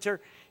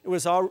winter, it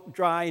was all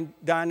dry and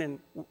done and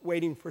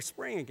waiting for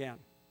spring again.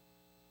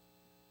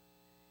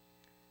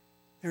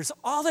 There's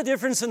all the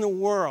difference in the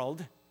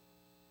world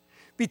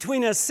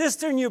between a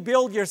cistern you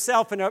build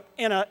yourself and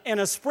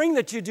a spring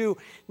that you do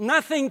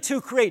nothing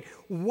to create.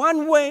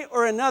 One way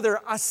or another,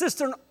 a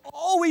cistern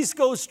always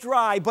goes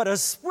dry, but a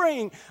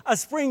spring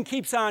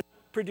keeps on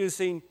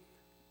producing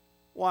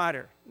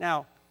water.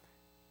 Now,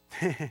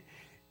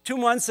 2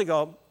 months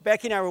ago,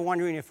 Becky and I were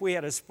wondering if we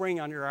had a spring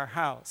under our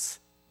house.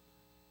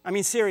 I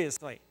mean,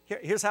 seriously,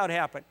 here's how it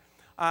happened.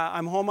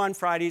 I'm home on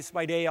Friday, it's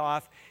my day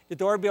off. The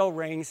doorbell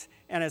rings,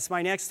 and it's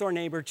my next door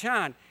neighbor,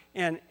 John.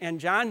 And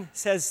John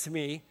says to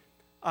me,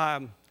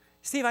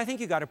 Steve, I think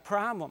you got a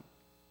problem.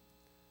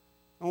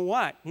 Oh,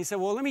 what? He said,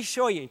 well, let me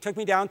show you. He took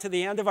me down to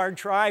the end of our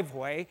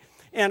driveway,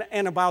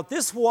 and about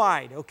this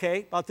wide,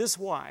 okay, about this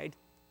wide,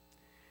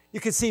 you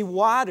could see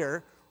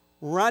water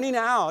running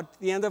out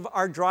the end of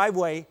our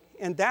driveway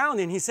and down.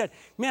 And he said,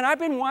 man, I've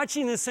been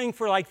watching this thing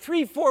for like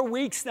 3-4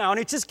 weeks now, and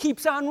it just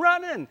keeps on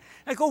running.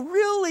 I go,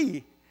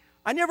 really?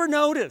 I never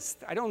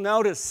noticed. I don't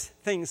notice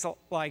things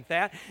like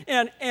that.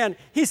 And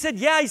he said,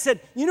 yeah, he said,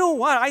 you know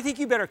what? I think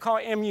you better call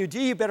MUD.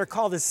 You better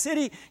call the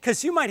city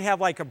because you might have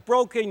like a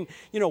broken,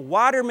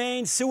 water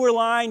main, sewer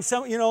line,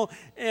 so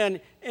I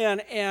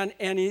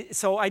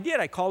did.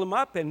 I called them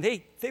up, and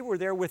they were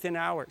there within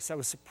hours. I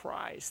was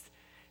surprised.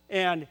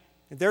 And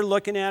they're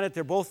looking at it.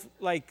 They're both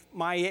like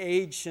my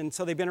age, and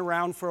so they've been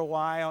around for a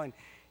while.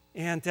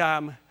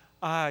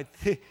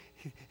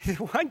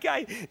 One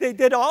guy, they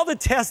did all the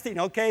testing,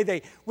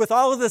 okay? With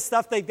all of the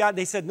stuff they've got,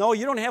 they said, no,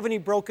 you don't have any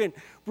broken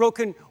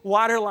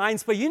water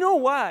lines. But you know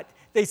what?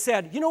 They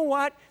said, you know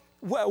what?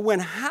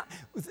 When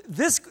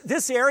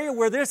this area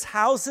where this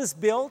house is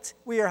built,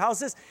 where your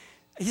house is,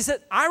 he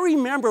said, I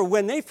remember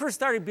when they first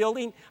started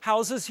building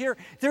houses here,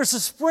 there's a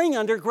spring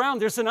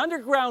underground. There's an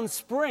underground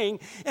spring,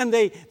 and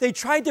they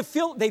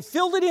filled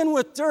it in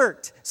with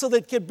dirt so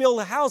they could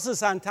build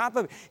houses on top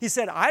of it. He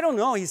said, I don't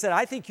know. He said,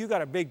 I think you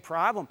got a big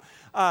problem.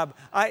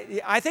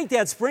 I think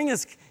that spring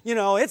is,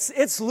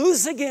 it's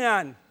loose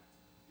again.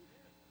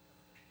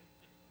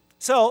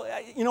 So,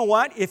 you know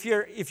what? If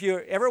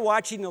you're ever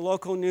watching the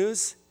local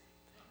news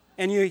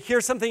and you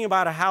hear something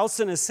about a house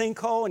in a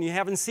sinkhole and you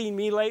haven't seen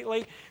me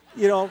lately,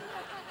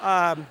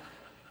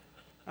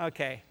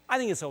 okay. I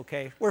think it's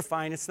okay. We're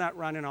fine. It's not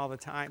running all the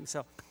time.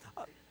 So,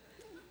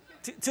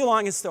 too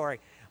long a story.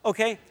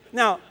 Okay?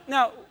 Now,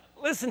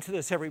 listen to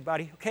this,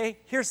 everybody. Okay?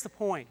 Here's the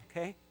point.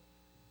 Okay?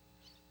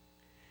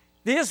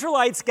 The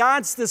Israelites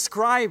God's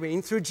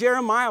describing through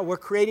Jeremiah were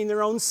creating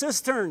their own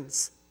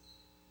cisterns.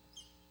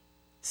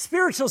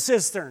 Spiritual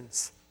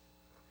cisterns.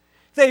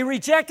 They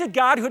rejected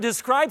God, who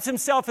describes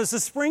himself as the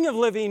spring of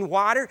living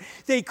water.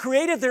 They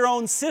created their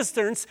own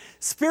cisterns,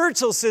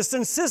 spiritual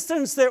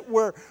cisterns that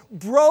were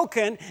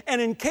broken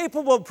and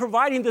incapable of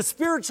providing the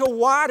spiritual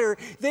water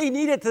they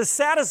needed to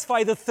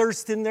satisfy the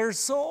thirst in their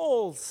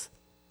souls.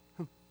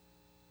 And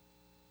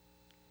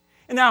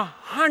now,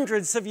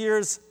 hundreds of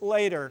years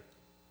later,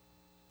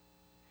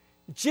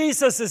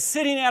 Jesus is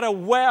sitting at a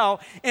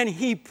well, and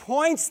he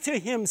points to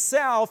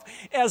himself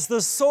as the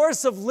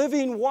source of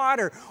living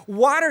water.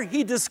 Water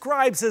he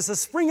describes as a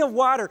spring of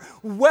water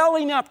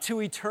welling up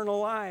to eternal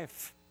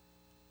life.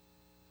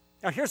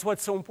 Now, here's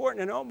what's so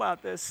important to know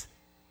about this.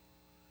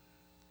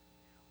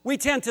 We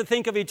tend to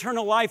think of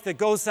eternal life that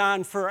goes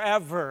on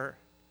forever,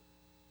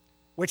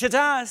 which it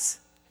does.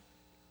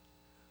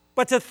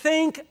 But to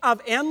think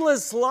of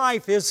endless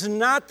life is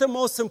not the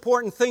most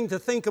important thing to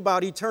think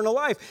about eternal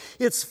life.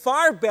 It's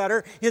far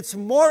better, it's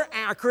more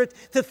accurate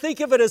to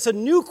think of it as a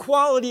new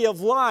quality of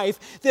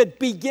life that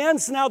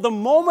begins now the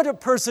moment a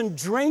person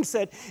drinks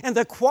it, and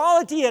the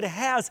quality it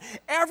has,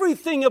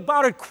 everything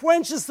about it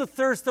quenches the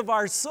thirst of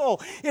our soul.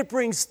 It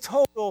brings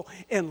total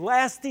and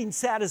lasting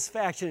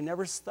satisfaction. It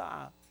never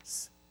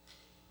stops.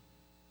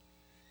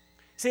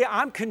 See,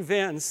 I'm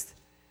convinced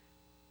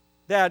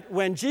that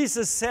when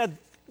Jesus said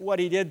what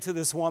he did to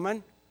this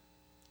woman,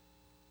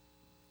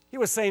 He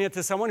was saying it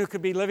to someone who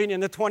could be living in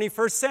the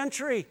 21st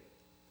century,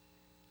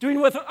 doing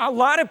what a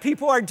lot of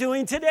people are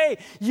doing today.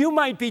 You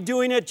might be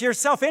doing it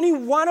yourself. Any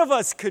one of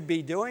us could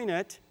be doing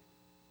it.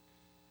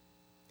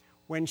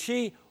 When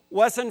she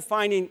wasn't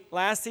finding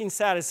lasting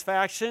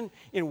satisfaction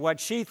in what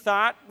she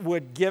thought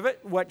would give it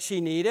what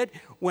she needed,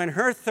 when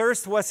her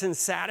thirst wasn't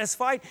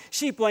satisfied,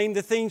 she blamed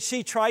the things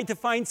she tried to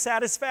find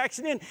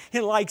satisfaction in.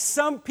 And like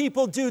some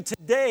people do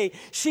today,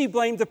 she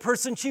blamed the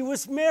person she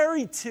was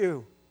married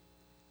to.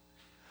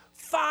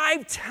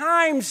 5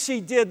 times she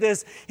did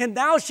this, and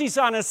now she's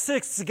on a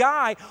 6th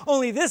guy,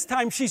 only this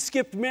time she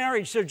skipped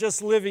marriage. They're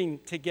just living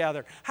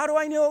together. How do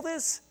I know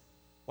this?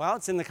 Well,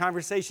 it's in the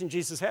conversation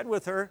Jesus had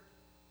with her.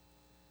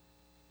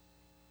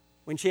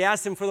 When she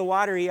asked him for the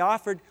water he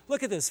offered,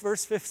 look at this,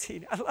 verse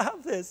 15. I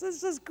love this.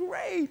 This is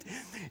great.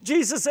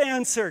 Jesus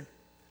answered,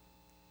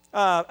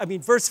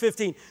 verse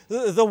 15.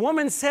 The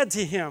woman said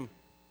to him,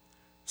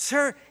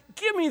 "Sir,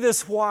 give me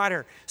this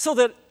water so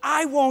that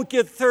I won't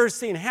get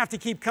thirsty and have to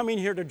keep coming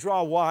here to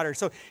draw water."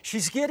 So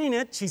she's getting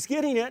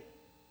it.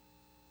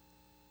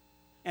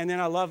 And then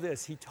I love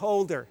this. He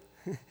told her.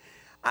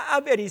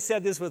 I bet he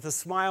said this with a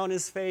smile on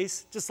his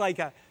face,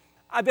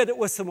 I bet it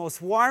was the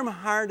most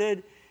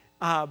warm-hearted,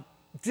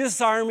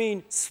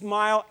 disarming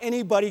smile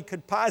anybody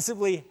could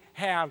possibly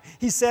have.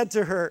 He said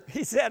to her,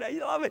 I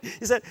love it.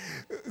 He said,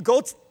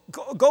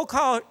 go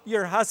call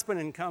your husband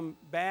and come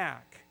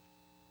back.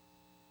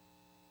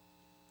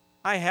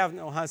 "I have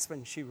no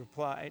husband," she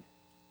replied.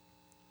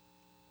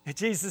 And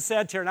Jesus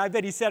said to her, and I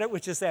bet he said it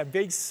with just that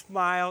big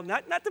smile,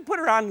 not to put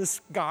her on the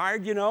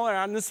guard, or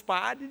on the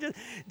spot,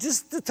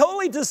 just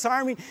totally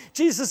disarming.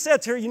 Jesus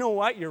said to her, "You know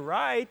what? You're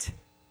right.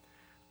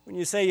 When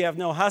you say you have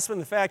no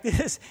husband, the fact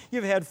is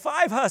you've had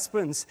 5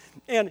 husbands,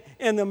 and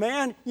the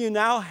man you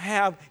now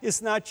have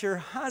is not your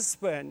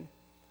husband.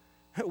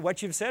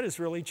 What you've said is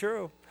really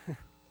true."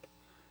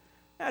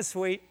 That's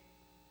sweet.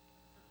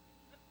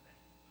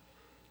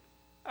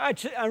 I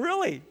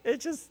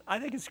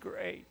think it's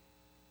great.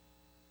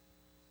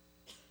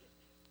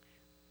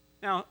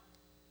 Now,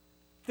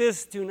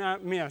 this do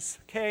not miss,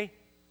 okay?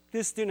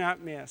 This do not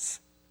miss.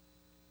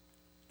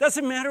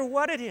 Doesn't matter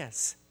what it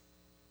is.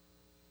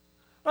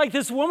 Like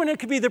this woman, it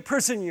could be the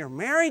person you're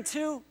married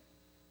to.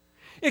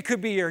 It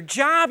could be your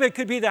job. It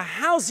could be the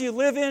house you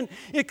live in.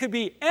 It could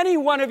be any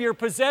one of your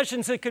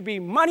possessions. It could be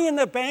money in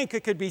the bank.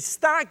 It could be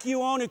stock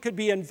you own. It could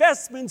be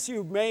investments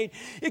you've made.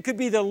 It could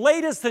be the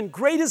latest and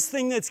greatest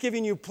thing that's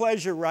giving you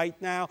pleasure right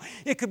now.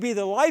 It could be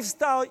the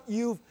lifestyle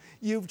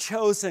you've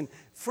chosen.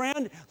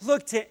 Friend,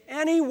 look to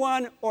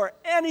anyone or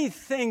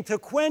anything to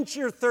quench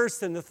your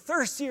thirst, and the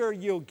thirstier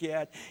you'll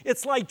get.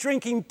 It's like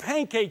drinking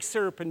pancake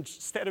syrup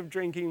instead of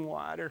drinking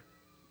water.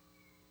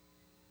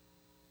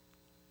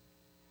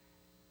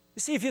 You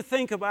see, if you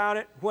think about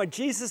it, what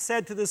Jesus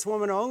said to this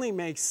woman only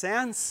makes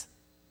sense.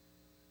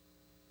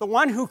 The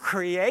one who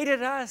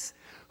created us,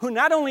 who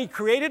not only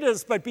created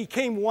us, but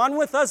became one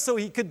with us so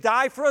he could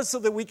die for us so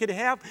that we could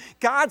have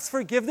God's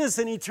forgiveness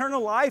and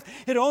eternal life,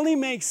 it only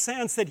makes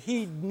sense that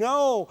he'd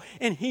know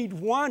and he'd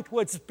want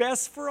what's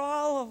best for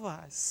all of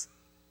us.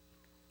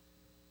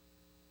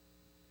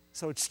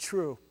 So it's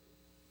true.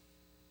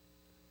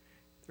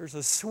 There's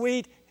a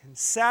sweet and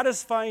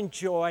satisfying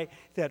joy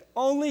that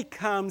only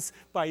comes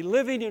by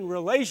living in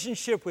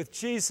relationship with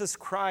Jesus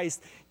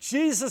Christ.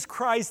 Jesus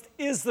Christ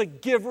is the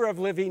giver of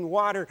living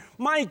water.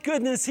 My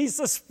goodness, he's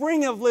the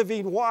spring of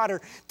living water.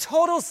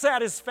 Total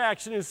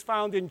satisfaction is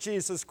found in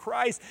Jesus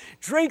Christ.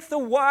 Drink the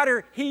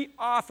water he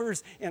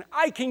offers, and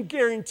I can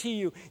guarantee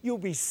you, you'll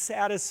be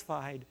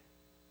satisfied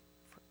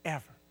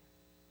forever.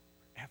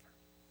 Forever.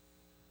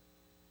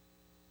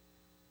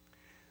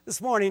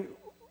 This morning,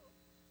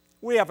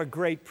 we have a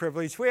great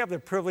privilege. We have the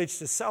privilege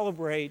to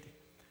celebrate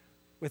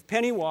with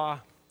Penny Waugh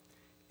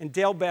and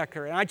Dale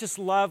Becker. And I just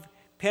love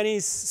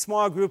Penny's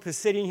small group is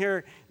sitting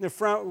here in the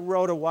front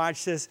row to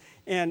watch this.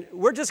 And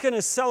we're just going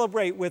to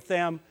celebrate with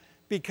them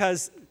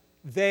because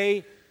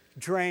they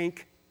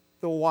drank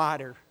the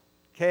water,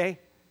 okay?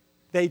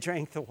 They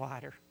drank the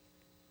water.